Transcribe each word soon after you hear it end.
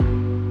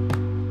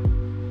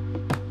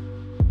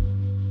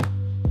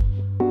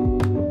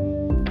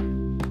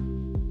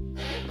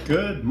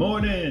Good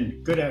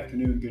morning, good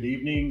afternoon, good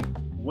evening,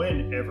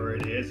 whenever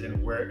it is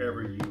and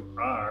wherever you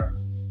are.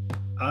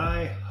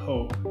 I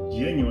hope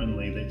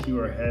genuinely that you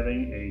are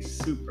having a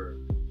super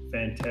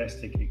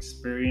fantastic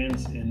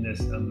experience in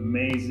this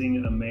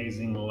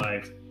amazing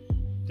life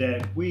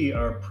that we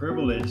are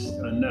privileged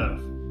enough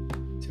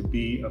to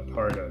be a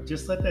part of.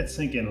 Just let that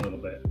sink in a little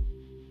bit.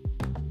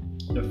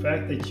 The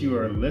fact that you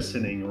are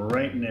listening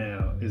right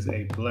now is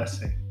a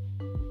blessing.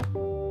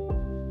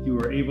 You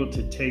were able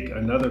to take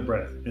another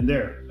breath, and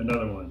there,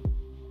 another one.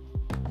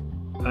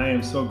 I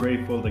am so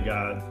grateful to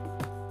God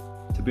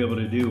to be able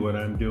to do what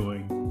I'm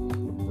doing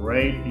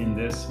right in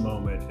this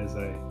moment as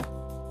I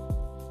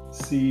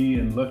see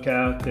and look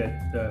out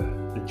at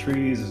the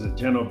trees. There's a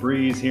gentle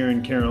breeze here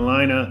in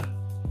Carolina,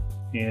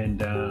 and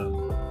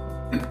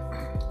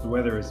the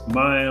weather is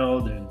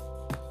mild, and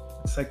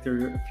it's like there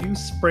are a few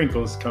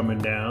sprinkles coming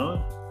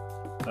down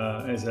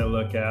as I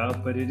look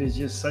out, but it is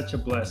just such a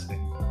blessing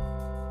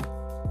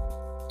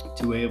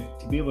to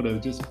be able to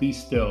just be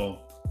still,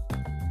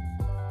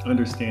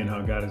 understand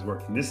how God is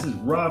working. This is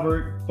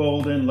Robert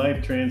Bolden,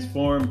 Life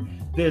Transformed.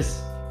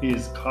 This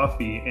is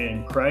Coffee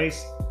and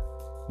Christ,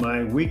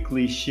 my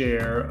weekly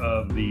share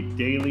of the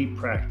daily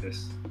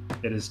practice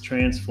that has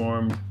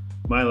transformed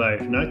my life,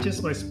 not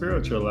just my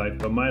spiritual life,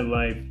 but my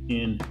life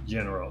in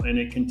general, and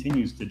it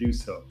continues to do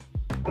so.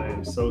 I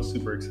am so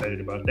super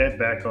excited about that.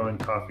 Back on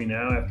coffee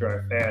now after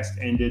our fast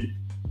ended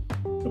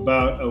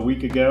about a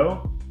week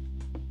ago.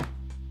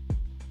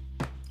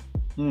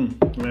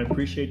 And I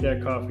appreciate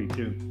that coffee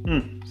too.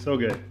 So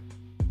good.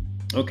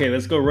 Okay,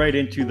 let's go right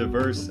into the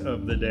verse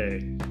of the day.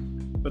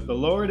 But the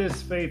Lord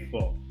is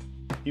faithful.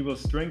 He will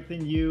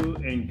strengthen you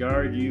and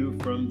guard you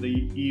from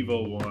the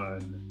evil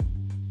one.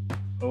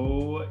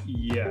 Oh,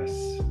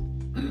 yes.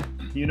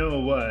 You know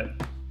what?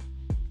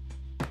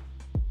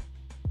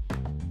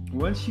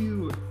 Once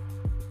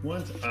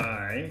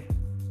I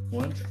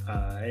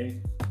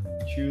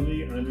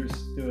truly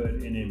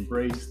understood and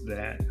embraced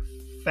that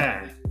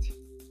fact,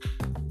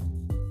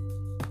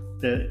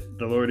 that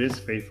the Lord is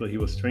faithful, He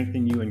will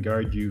strengthen you and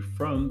guard you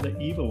from the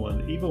evil one.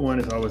 The evil one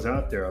is always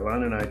out there.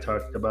 Alana and I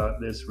talked about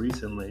this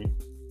recently.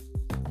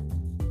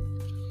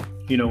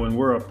 You know, when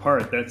we're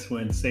apart, that's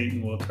when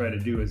Satan will try to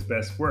do his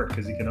best work,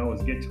 because he can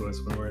always get to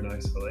us when we're in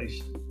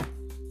isolation.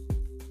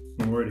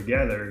 When we're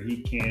together,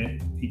 he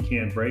can't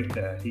break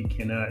that. He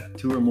cannot.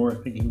 Two or more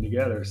thinking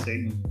together,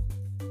 Satan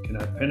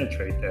cannot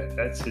penetrate that.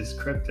 That's his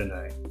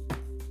kryptonite.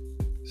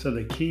 So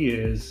the key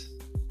is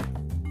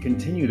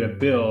continue to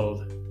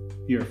build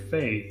your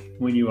faith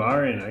when you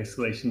are in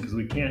isolation, because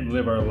we can't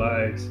live our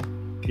lives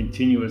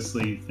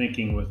continuously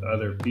thinking with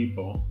other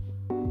people.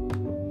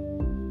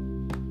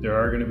 There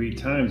are going to be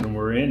times when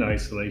we're in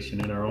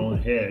isolation in our own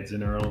heads,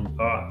 in our own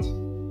thoughts.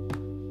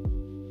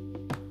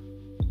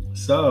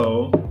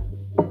 So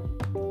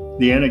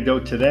the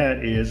antidote to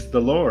that is the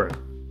Lord.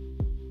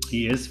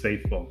 He is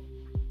faithful.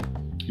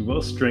 He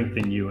will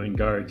strengthen you and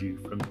guard you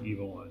from the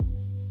evil one.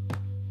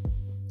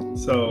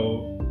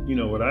 So, you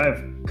know, what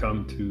I've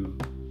come to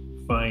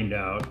find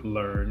out,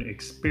 learn,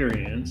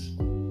 experience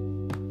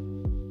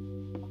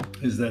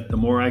is that the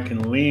more I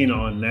can lean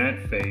on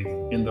that faith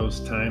in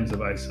those times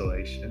of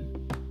isolation,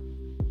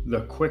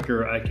 the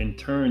quicker I can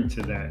turn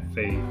to that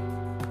faith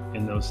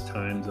in those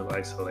times of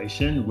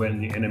isolation when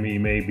the enemy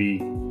may be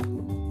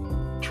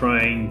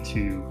trying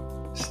to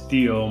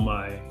steal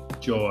my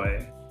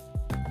joy,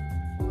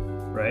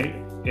 right?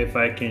 If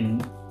I can,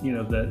 you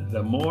know,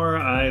 the more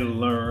I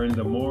learn,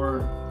 the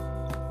more.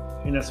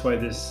 And that's why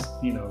this,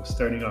 you know,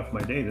 starting off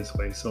my day this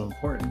way is so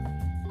important.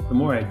 The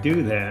more I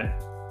do that,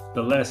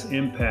 the less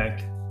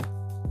impact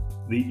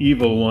the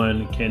evil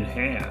one can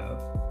have,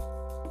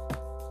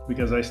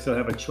 because I still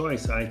have a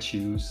choice. I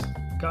choose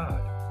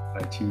God.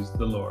 I choose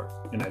the Lord,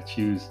 and I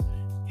choose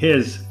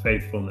His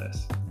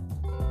faithfulness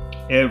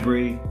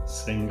every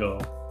single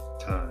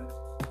time.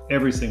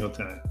 Every single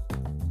time.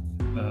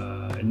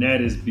 And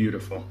that is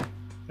beautiful.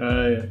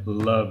 I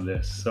love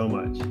this so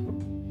much.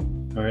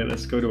 All right,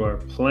 let's go to our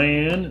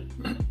plan.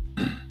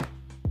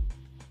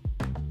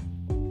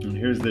 And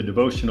here's the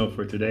devotional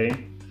for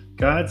today.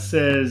 God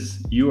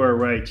says you are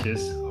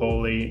righteous,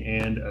 holy,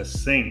 and a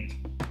saint.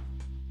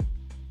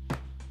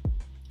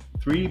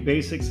 3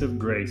 basics of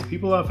grace.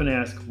 People often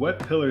ask, what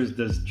pillars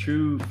does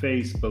true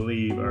faith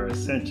believe are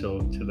essential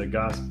to the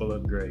gospel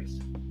of grace?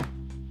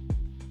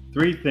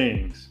 3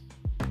 things.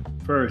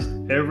 First,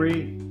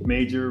 every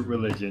major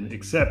religion,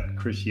 except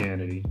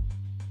Christianity,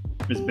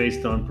 is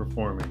based on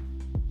performing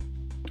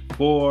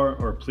for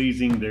or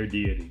pleasing their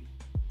deity.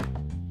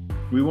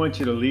 We want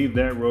you to leave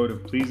that road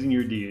of pleasing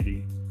your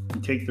deity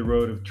and take the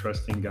road of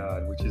trusting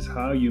God, which is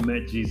how you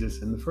met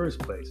Jesus in the first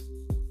place.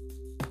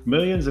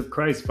 Millions of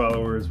Christ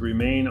followers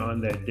remain on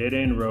that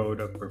dead-end road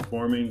of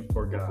performing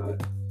for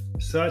God.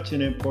 Such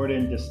an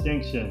important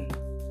distinction.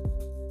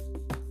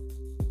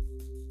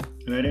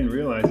 And I didn't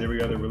realize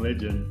every other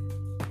religion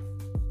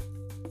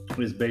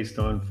is based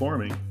on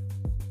forming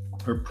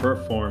or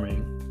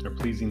performing or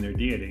pleasing their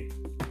deity.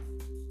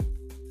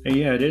 And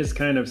yeah, it is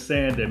kind of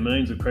sad that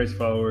millions of Christ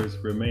followers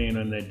remain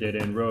on that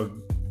dead-end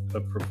road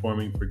of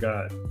performing for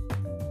God.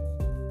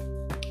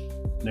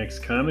 Next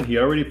comment, he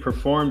already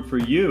performed for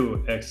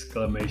you,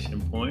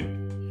 exclamation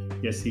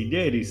point. Yes, he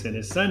did. He sent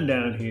his son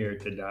down here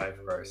to die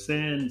for our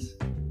sins.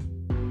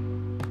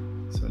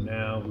 So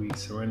now we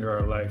surrender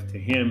our life to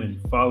him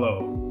and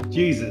follow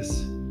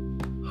Jesus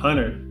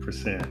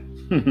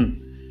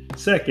 100%.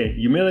 Second,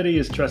 humility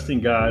is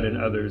trusting God and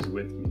others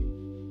with me.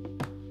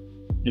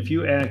 If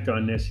you act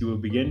on this, you will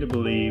begin to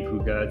believe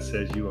who God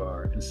says you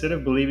are, instead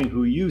of believing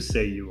who you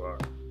say you are.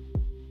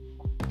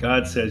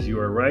 God says you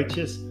are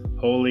righteous,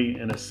 holy,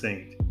 and a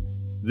saint.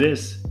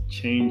 This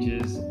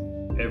changes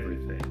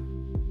everything.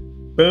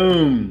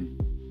 Boom!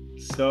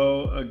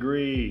 So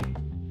agree.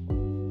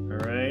 All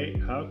right?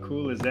 How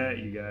cool is that,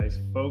 you guys?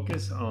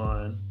 Focus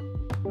on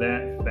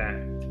that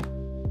fact.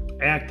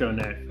 Act on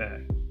that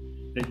fact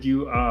that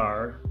you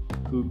are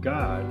who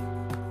God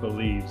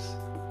believes,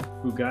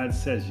 who God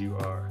says you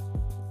are,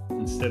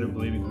 instead of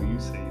believing who you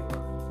say you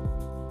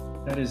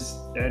are. That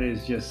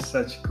is just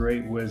such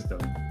great wisdom.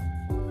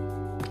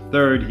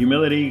 Third,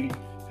 humility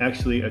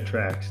actually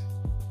attracts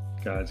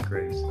God's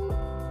grace.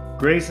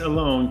 Grace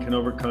alone can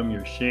overcome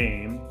your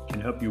shame, can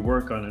help you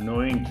work on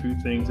annoying true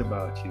things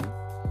about you,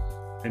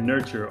 and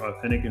nurture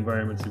authentic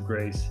environments of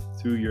grace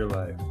through your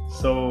life.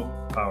 So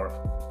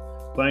powerful.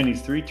 Applying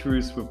these three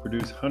truths will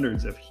produce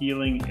hundreds of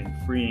healing and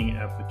freeing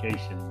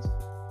applications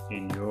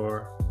in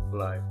your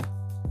life.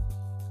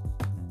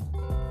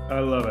 I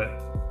love it.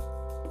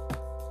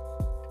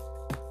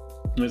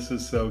 This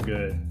is so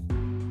good.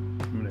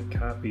 I'm going to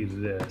copy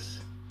this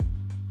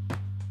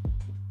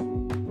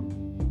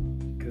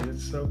because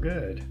it's so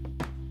good.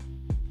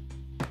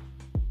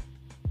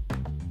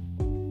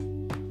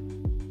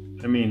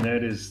 I mean,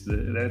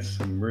 that's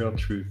some real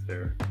truth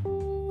there.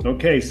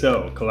 Okay,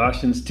 so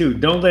Colossians 2.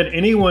 Don't let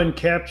anyone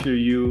capture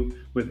you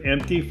with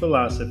empty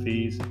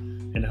philosophies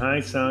and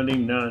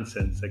high-sounding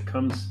nonsense that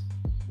come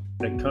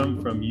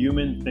from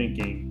human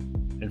thinking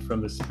and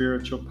from the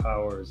spiritual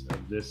powers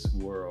of this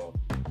world,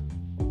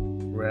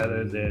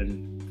 rather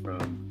than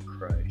from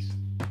Christ.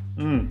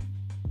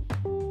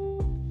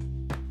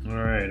 All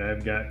right,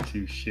 I've got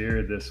to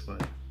share this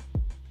one.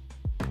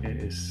 It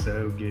is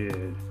so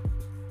good.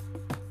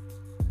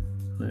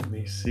 Let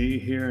me see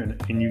here.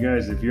 And you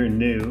guys, if you're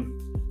new,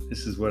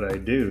 this is what I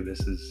do.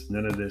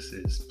 None of this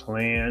is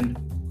planned.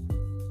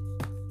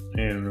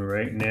 And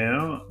right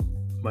now,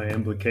 my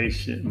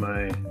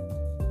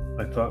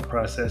thought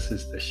process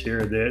is to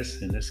share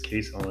this, in this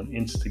case on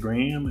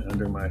Instagram,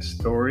 under my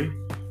story.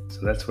 So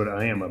that's what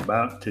I am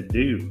about to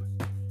do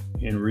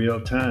in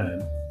real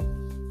time,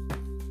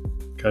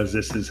 because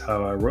this is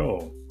how I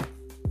roll.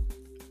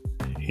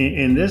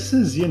 And this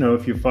is,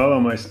 if you follow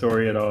my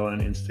story at all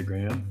on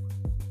Instagram,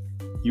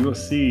 you will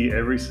see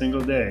every single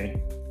day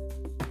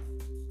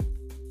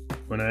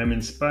when I'm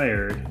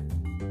inspired,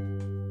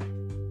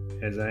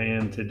 as I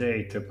am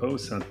today, to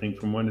post something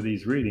from one of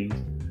these readings,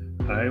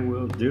 I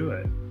will do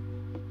it.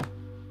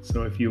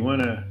 So if you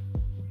want to,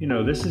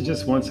 this is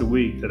just once a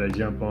week that I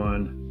jump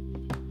on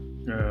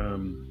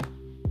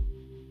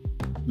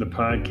the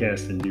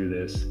podcast and do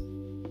this.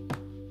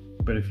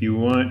 But if you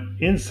want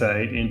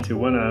insight into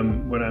what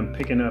I'm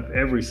picking up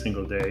every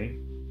single day,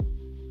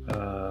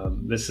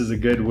 this is a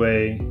good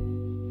way.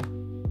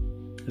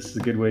 This is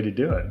a good way to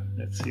do it.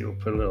 Let's see. We'll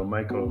put a little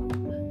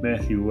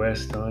Matthew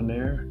West on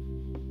there.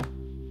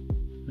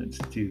 Let's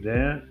do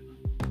that.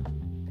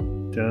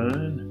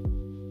 Done.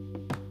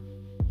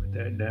 Put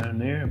that down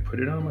there and put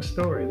it on my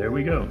story. There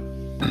we go.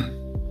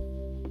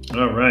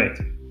 All right.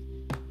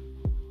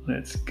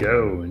 Let's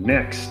go.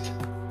 Next.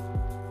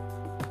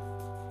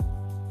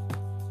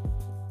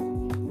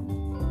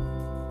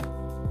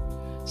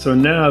 So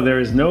now there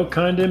is no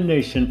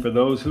condemnation for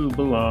those who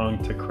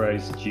belong to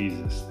Christ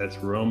Jesus. That's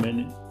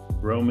Romans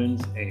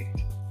 8.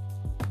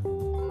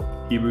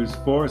 Hebrews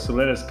 4. So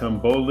let us come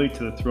boldly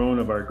to the throne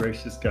of our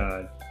gracious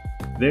God.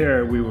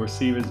 There we will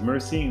receive his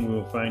mercy and we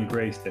will find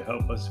grace to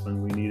help us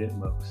when we need it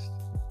most.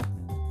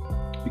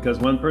 Because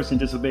one person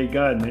disobeyed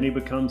God, many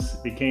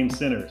became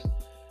sinners.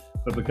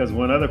 But because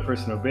one other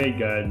person obeyed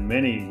God,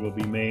 many will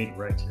be made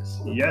righteous.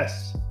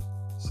 Yes,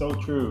 so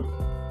true.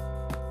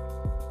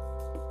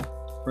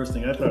 First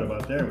thing I thought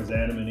about there was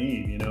Adam and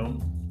Eve,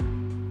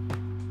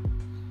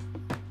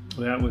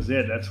 That was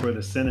it. That's where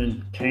the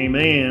sinning came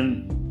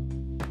in.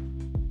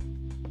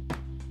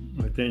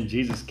 But then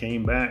Jesus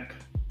came back.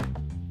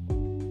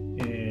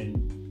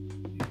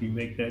 And if you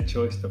make that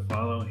choice to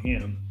follow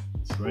him,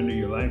 surrender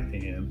your life to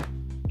him,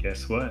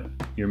 guess what?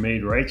 You're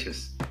made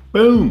righteous.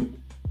 Boom!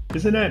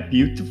 Isn't that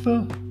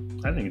beautiful?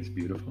 I think it's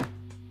beautiful.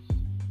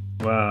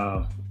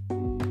 Wow.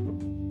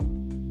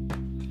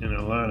 And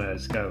Alana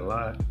has got a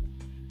lot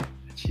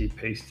that she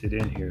pasted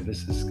in here.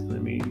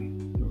 Let me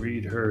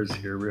read hers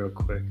here real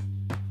quick.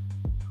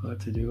 What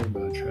to do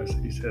about trust?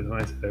 He said,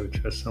 I said I would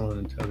trust someone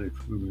until they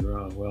prove me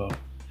wrong. Well,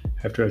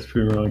 after I was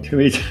proven wrong too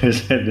many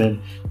times,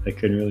 then I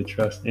couldn't really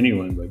trust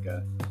anyone but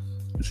God.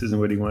 This isn't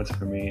what he wants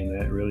for me, and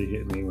that really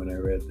hit me when I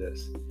read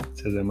this. It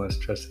says I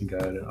must trust in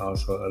God and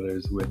also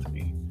others with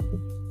me.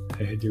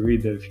 I had to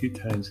read that a few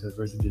times because at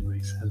first it didn't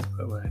make sense,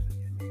 but what I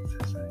think it means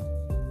is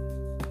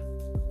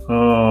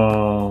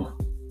Oh,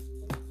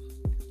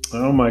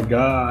 oh my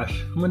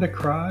gosh. I'm going to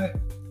cry.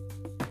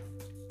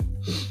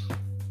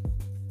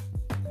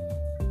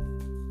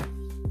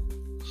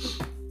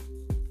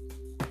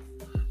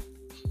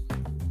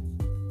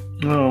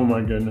 Oh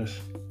my goodness.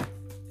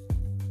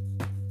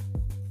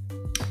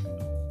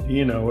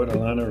 You know what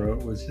Alana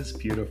wrote was just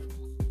beautiful.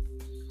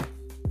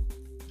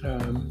 I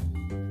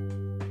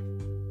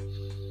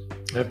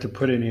have to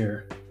put in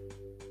here.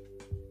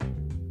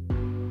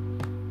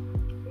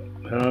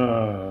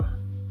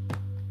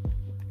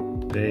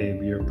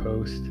 Babe, your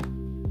post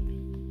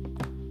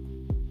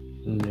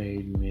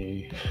made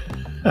me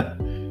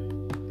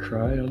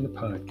cry on the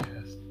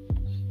podcast.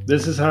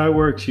 This is how it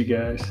works, you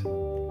guys.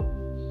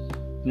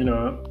 You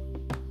know,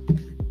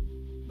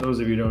 those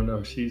of you who don't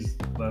know,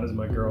 Lana's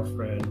my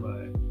girlfriend,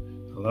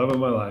 the love of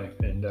my life,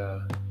 and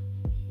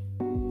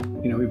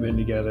we've been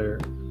together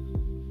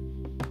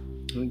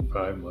I think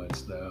 5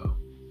 months now.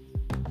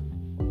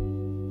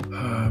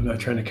 I'm not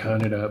trying to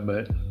count it up,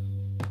 but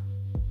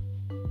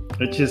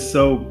it's just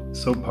so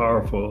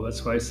powerful.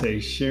 That's why I say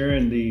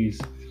sharing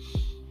these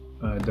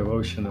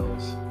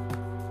devotionals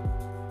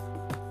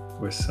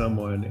with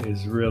someone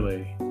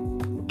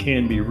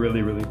can be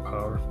really, really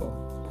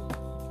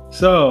powerful.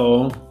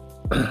 So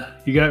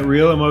you got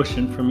real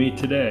emotion from me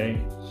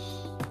today.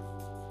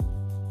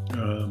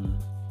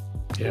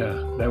 Yeah,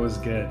 that was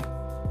good.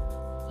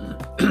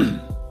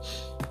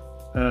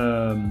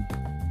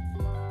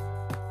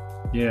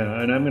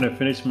 Yeah, and I'm going to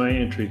finish my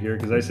entry here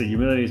because I say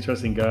humility is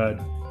trusting God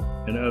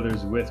and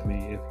others with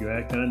me. If you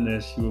act on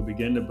this, you will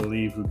begin to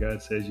believe who God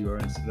says you are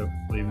instead of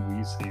believing who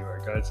you say you are.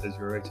 God says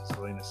you are righteous,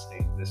 holy, and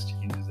saint. This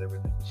changes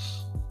everything.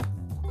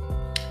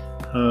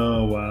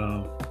 Oh,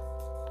 wow.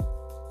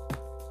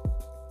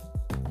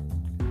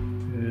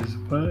 Is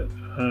what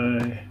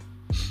I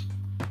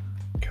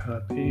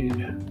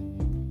copied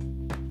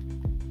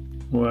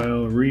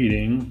while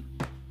reading,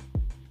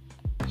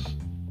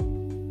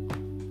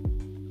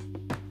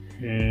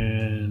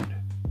 and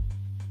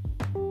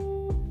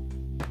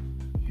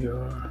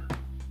your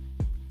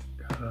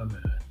comment.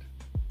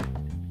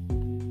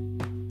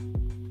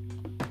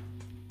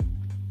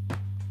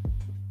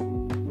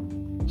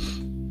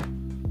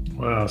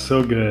 Wow,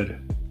 so good.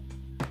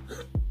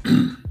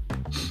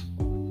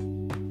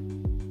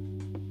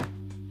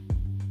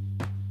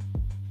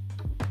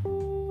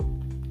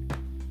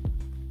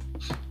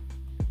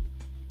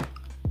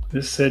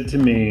 This said to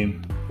me,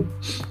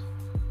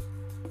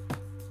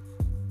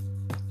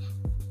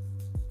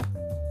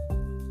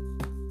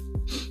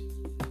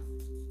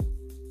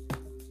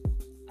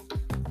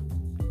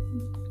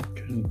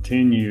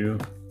 continue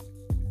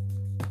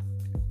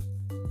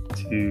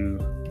to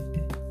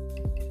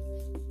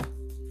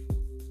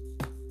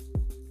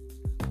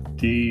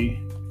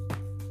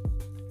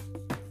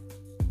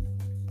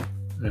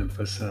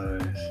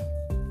de-emphasize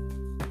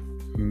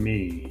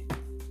me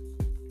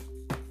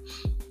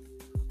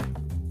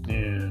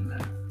and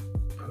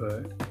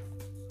put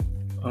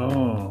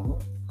all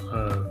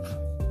of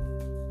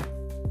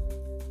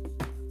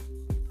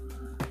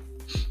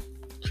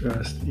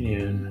trust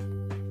in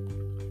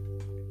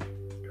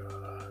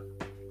God.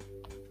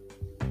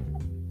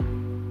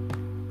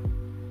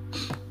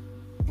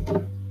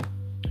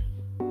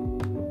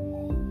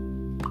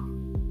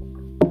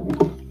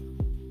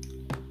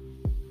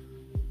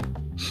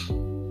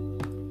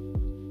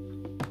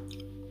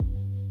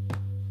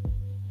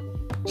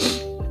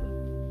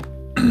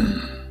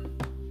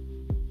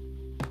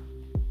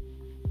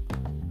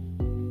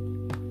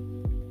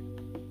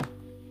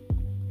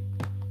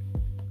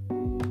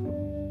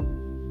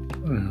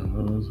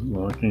 Those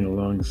walking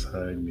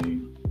alongside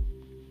me.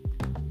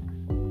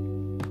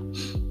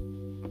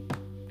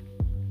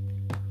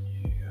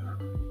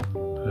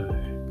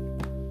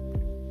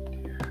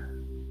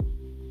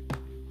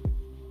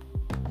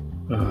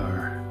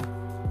 Are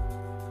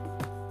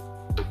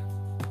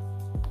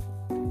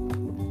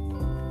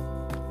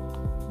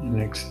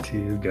next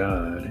to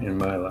God in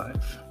my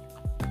life.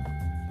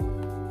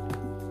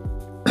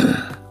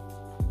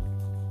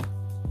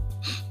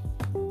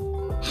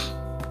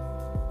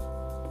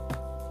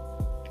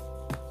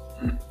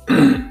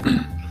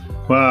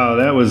 Wow,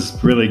 that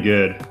was really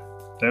good.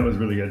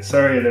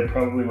 Sorry, that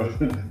probably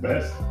wasn't the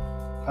best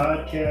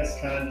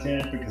podcast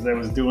content because I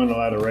was doing a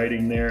lot of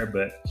writing there,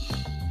 but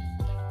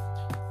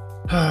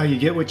you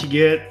get what you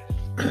get.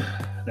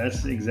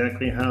 That's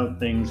exactly how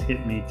things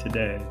hit me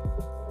today.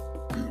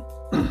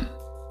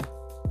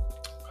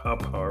 How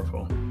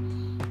powerful.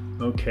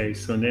 Okay,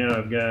 so now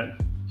I've got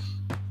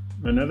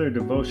another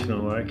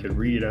devotional I could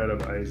read out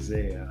of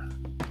Isaiah.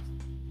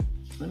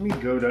 Let me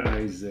go to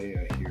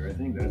Isaiah here. I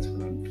think that's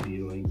what I'm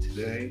feeling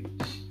today.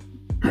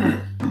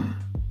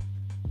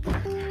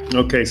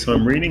 Okay, so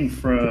I'm reading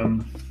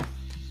from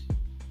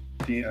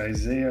the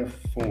Isaiah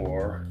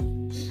 4.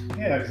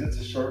 Yeah, because it's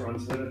a short one,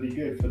 so that'll be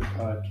good for the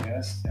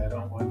podcast. I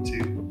don't want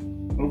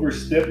to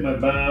overstep my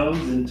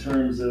bounds in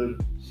terms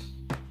of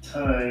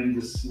time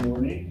this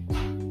morning.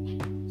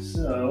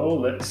 So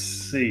let's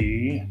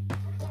see.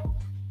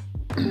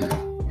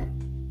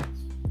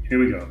 Here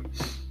we go.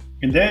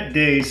 In that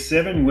day,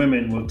 7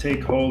 women will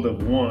take hold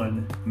of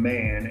one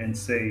man and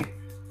say,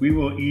 "We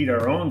will eat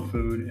our own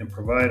food and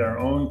provide our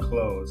own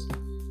clothes.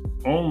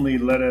 Only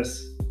let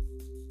us,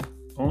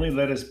 only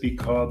let us be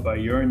called by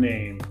your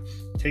name.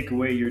 Take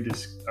away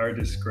our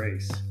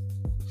disgrace."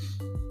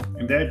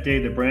 In that day,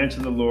 the branch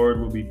of the Lord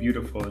will be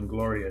beautiful and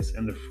glorious,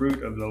 and the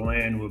fruit of the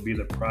land will be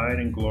the pride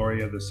and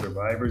glory of the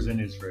survivors in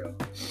Israel.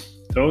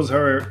 Those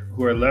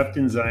who are left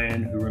in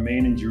Zion, who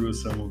remain in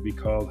Jerusalem, will be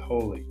called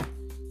holy.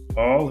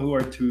 All who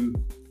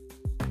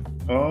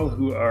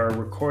are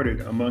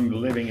recorded among the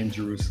living in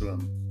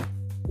Jerusalem.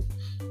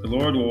 The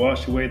Lord will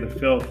wash away the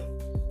filth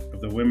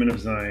of the women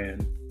of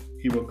Zion.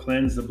 He will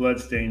cleanse the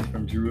bloodstains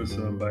from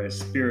Jerusalem by a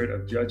spirit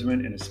of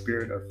judgment and a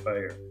spirit of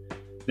fire.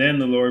 Then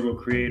the Lord will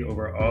create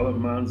over all of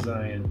Mount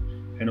Zion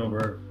and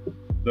over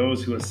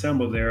those who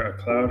assemble there a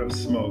cloud of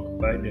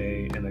smoke by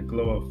day and a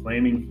glow of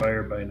flaming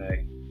fire by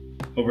night.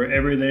 Over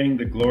everything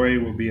the glory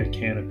will be a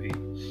canopy.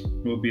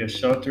 It will be a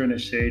shelter and a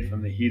shade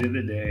from the heat of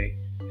the day,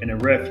 and a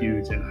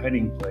refuge and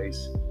hiding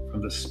place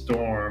from the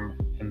storm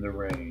and the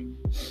rain.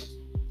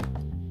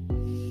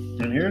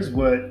 And here's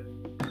what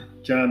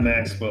John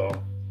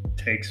Maxwell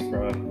takes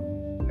from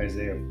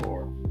Isaiah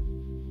 4,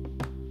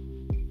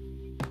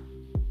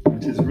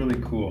 which is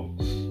really cool.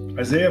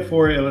 Isaiah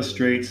 4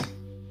 illustrates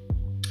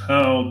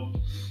how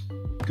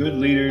good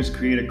leaders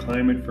create a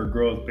climate for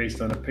growth based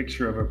on a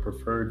picture of a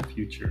preferred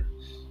future.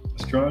 A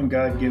strong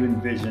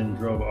God-given vision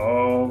drove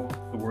all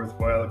the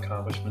worthwhile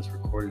accomplishments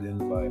recorded in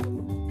the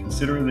Bible.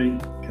 Consider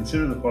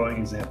the following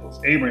examples.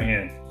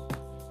 Abraham,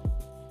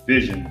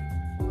 vision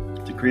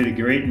to create a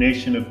great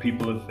nation of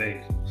people of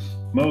faith.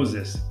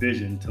 Moses,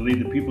 vision to lead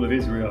the people of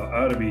Israel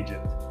out of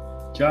Egypt.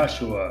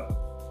 Joshua,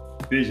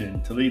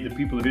 vision to lead the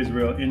people of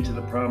Israel into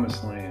the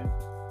promised land.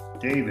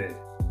 David,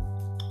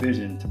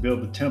 vision to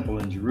build the temple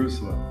in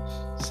Jerusalem.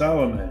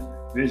 Solomon,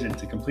 vision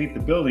to complete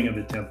the building of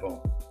the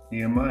temple.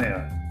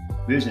 Nehemiah,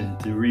 vision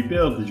to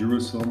rebuild the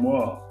Jerusalem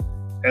wall.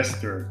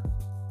 Esther,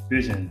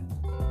 vision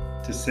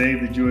to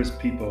save the Jewish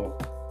people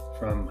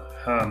from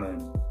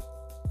Haman.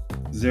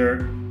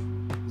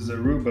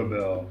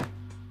 Zerubbabel,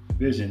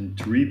 vision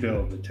to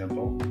rebuild the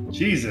temple.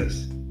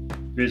 Jesus,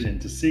 vision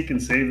to seek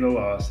and save the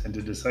lost and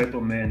to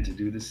disciple men to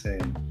do the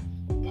same.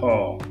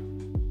 Paul,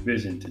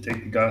 vision to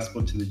take the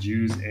gospel to the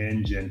Jews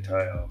and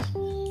Gentiles.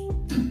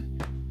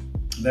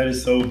 That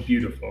is so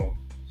beautiful.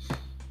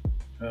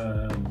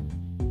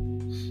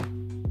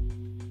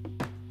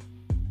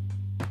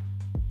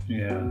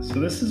 So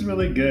this is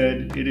really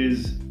good. It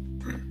is,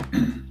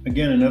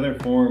 again, another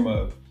form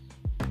of,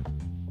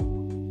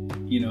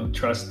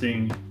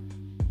 trusting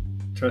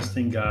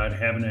God,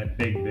 having that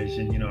big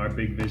vision, our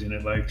big vision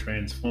at Life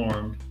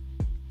Transformed.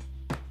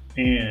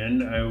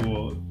 And I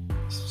will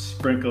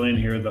sprinkle in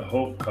here the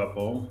Hope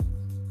Couple.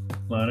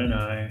 Lana and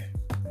I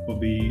will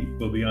be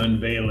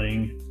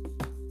unveiling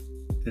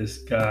this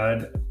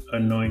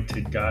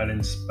God-anointed,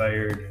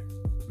 God-inspired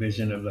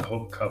vision of the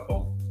Hope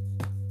Couple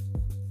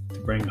to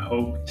bring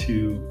hope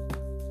to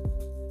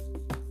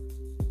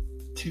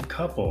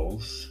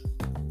couples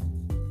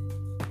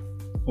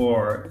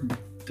or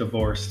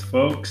divorced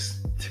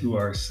folks who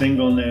are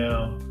single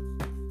now,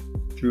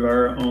 through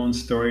our own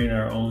story and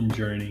our own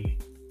journey.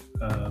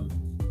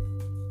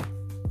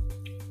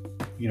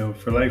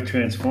 For Life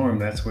Transformed,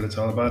 that's what it's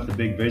all about, the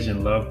big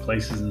vision, love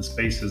places and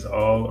spaces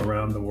all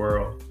around the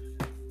world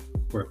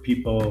where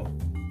people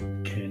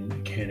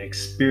can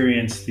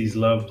experience these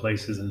love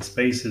places and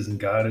spaces, and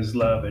God is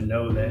love, and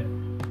know that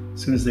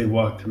as soon as they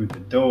walk through the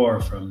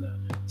door, from the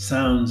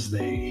sounds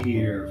they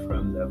hear,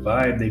 from the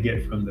vibe they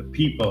get from the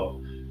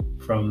people,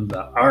 from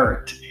the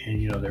art,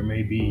 and there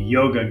may be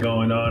yoga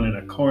going on in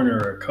a corner,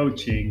 or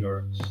coaching,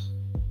 or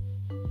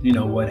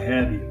what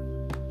have you,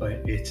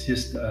 but it's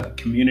just a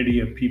community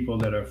of people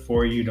that are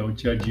for you, don't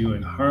judge you,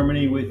 in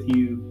harmony with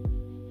you,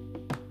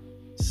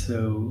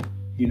 so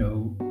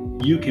you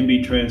can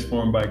be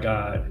transformed by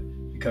God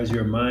because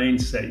your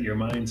mindset, your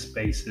mind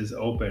space is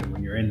open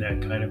when you're in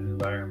that kind of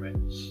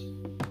environment.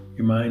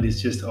 Your mind is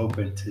just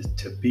open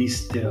to be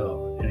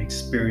still and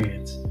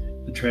experience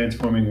the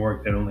transforming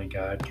work that only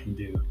God can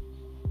do.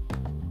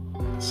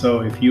 So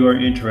if you are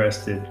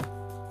interested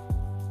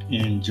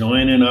in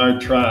joining our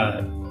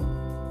tribe,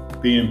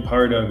 being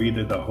part of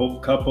either the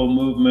Hope Couple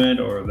movement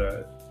or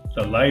the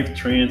Life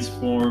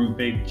Transform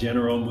big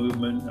general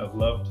movement of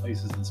love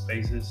places and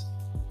spaces,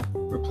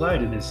 reply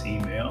to this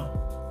email.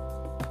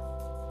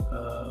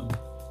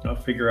 I'll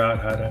figure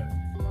out how to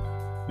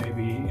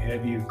maybe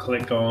have you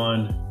click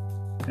on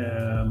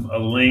a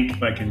link,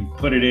 if I can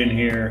put it in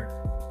here,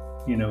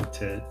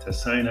 to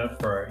sign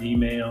up for our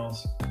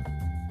emails.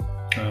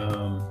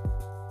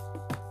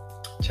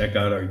 Check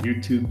out our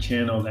YouTube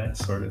channel, that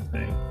sort of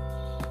thing.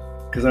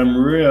 Because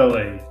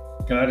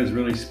God is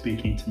really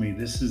speaking to me.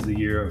 This is the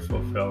year of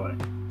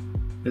fulfilling.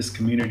 This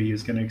community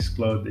is going to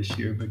explode this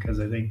year because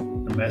I think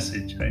the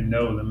message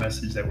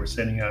that we're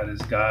sending out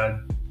is God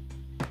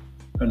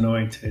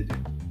anointed,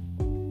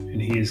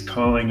 and He is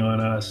calling on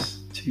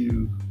us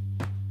to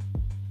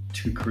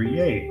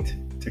co-create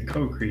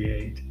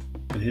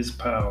with His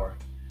power.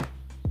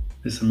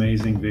 this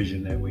amazing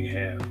vision that we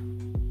have.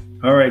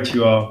 All right,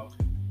 you all.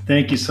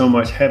 Thank you so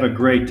much. Have a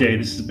great day.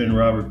 This has been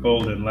Robert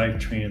Bolden, Life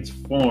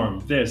Transform.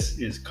 This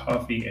is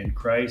Coffee and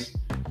Christ.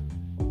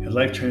 At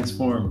Life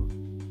Transform,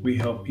 we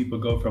help people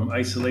go from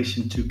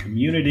isolation to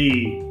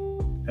community.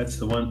 That's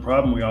the one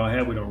problem we all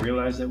have. We don't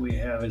realize that we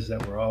have is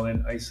that we're all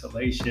in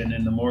isolation.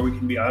 And the more we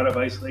can be out of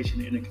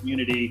isolation in a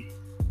community,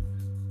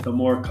 the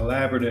more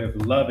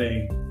collaborative,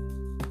 loving,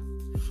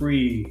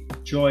 free,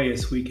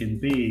 joyous we can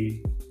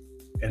be.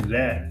 And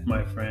that,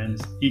 my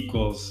friends,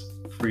 equals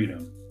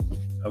freedom.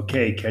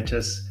 Okay, catch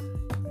us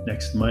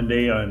next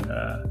Monday on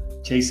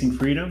Chasing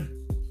Freedom,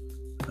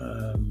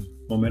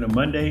 Momentum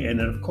Monday, and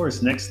then, of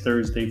course, next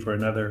Thursday for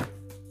another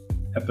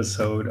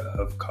episode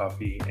of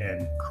Coffee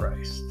and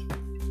Christ.